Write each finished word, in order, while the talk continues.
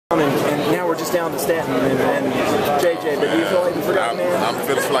we're just down to Stanton and JJ, but do you feel like we forgot, man? I'm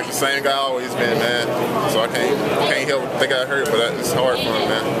feeling like the same guy I always been, man. So I can't help but think I hurt, but it's hard for him,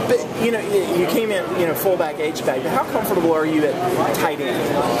 man. But you came in, fullback, H-back. But how comfortable are you at tight end?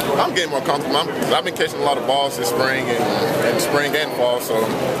 I'm getting more comfortable. I've been catching a lot of balls this spring and fall, so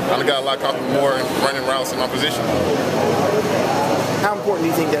I got a lot comfortable more in running routes in my position. How important do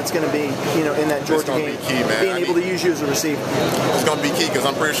you think that's going to be, in that Georgia game? It's going to be key, man. Being able to use you as a receiver. It's going to be key because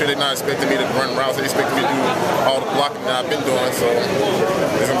I'm pretty sure they're not expecting me to run routes. They're expecting me to do all the blocking that I've been doing, so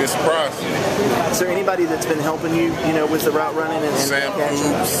it's going to be a surprise. Is there anybody that's been helping you, with the route running and Sam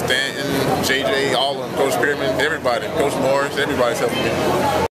Hoops, Stanton, JJ, all of them, Coach Spearman, everybody, Coach Morris, everybody's helping me.